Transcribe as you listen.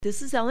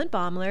This is Ellen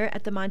Baumler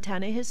at the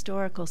Montana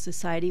Historical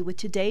Society with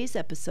today's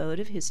episode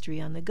of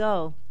History on the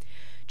Go.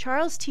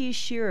 Charles T.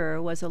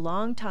 Shearer was a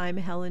longtime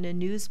Helena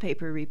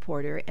newspaper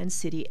reporter and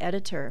city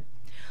editor.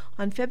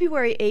 On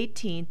February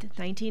 18,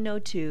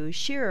 1902,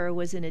 Shearer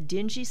was in a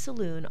dingy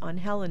saloon on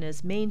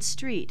Helena's Main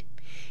Street.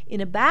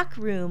 In a back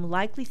room,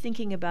 likely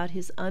thinking about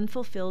his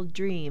unfulfilled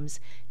dreams,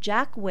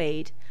 Jack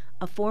Waite,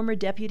 a former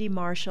deputy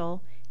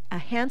marshal, a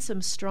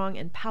handsome, strong,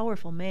 and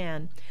powerful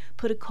man,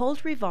 put a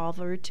Colt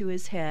revolver to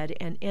his head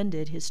and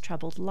ended his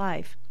troubled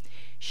life.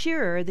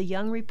 Shearer, the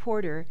young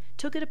reporter,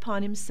 took it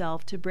upon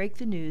himself to break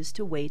the news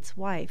to Waite's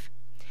wife.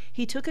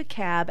 He took a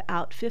cab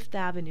out Fifth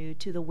Avenue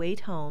to the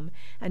Waite home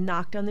and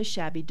knocked on the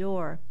shabby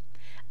door.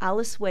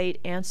 Alice Waite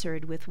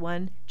answered with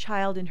one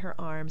child in her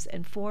arms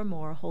and four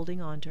more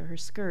holding on to her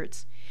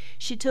skirts.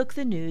 She took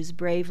the news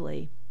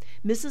bravely.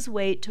 Mrs.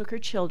 Waite took her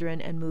children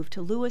and moved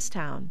to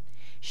Lewistown.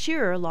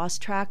 Shearer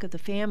lost track of the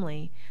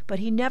family, but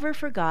he never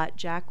forgot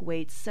Jack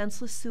Waite's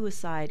senseless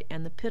suicide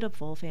and the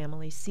pitiful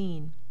family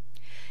scene.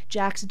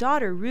 Jack's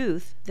daughter,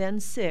 Ruth, then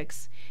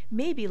 6,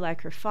 maybe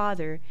like her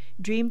father,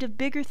 dreamed of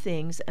bigger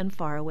things and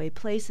faraway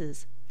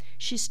places.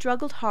 She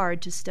struggled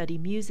hard to study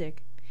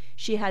music.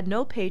 She had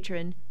no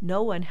patron,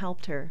 no one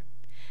helped her.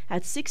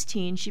 At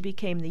 16, she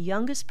became the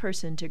youngest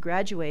person to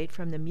graduate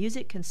from the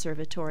Music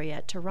Conservatory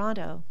at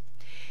Toronto.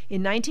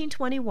 In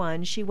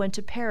 1921, she went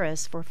to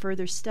Paris for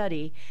further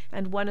study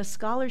and won a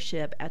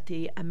scholarship at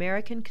the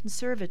American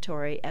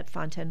Conservatory at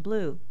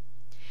Fontainebleau.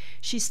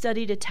 She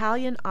studied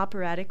Italian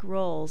operatic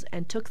roles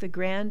and took the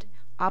Grand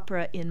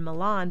Opera in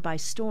Milan by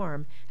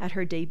storm at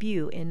her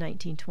debut in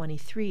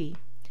 1923.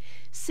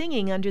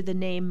 Singing under the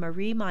name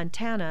Marie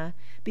Montana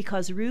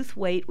because Ruth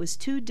Waite was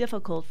too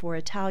difficult for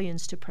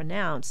Italians to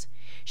pronounce,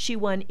 she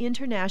won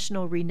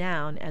international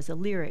renown as a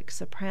lyric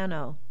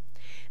soprano.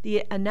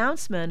 The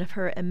announcement of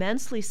her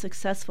immensely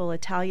successful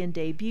Italian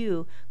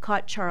debut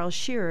caught Charles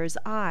Shearer's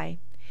eye.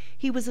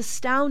 He was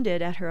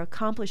astounded at her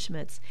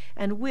accomplishments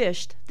and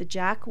wished that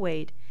Jack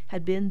Waite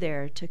had been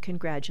there to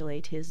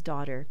congratulate his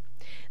daughter.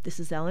 This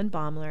is Ellen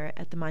Baumler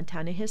at the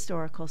Montana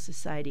Historical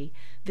Society.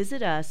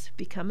 Visit us,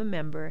 become a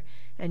member,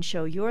 and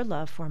show your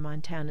love for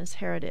Montana's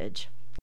heritage.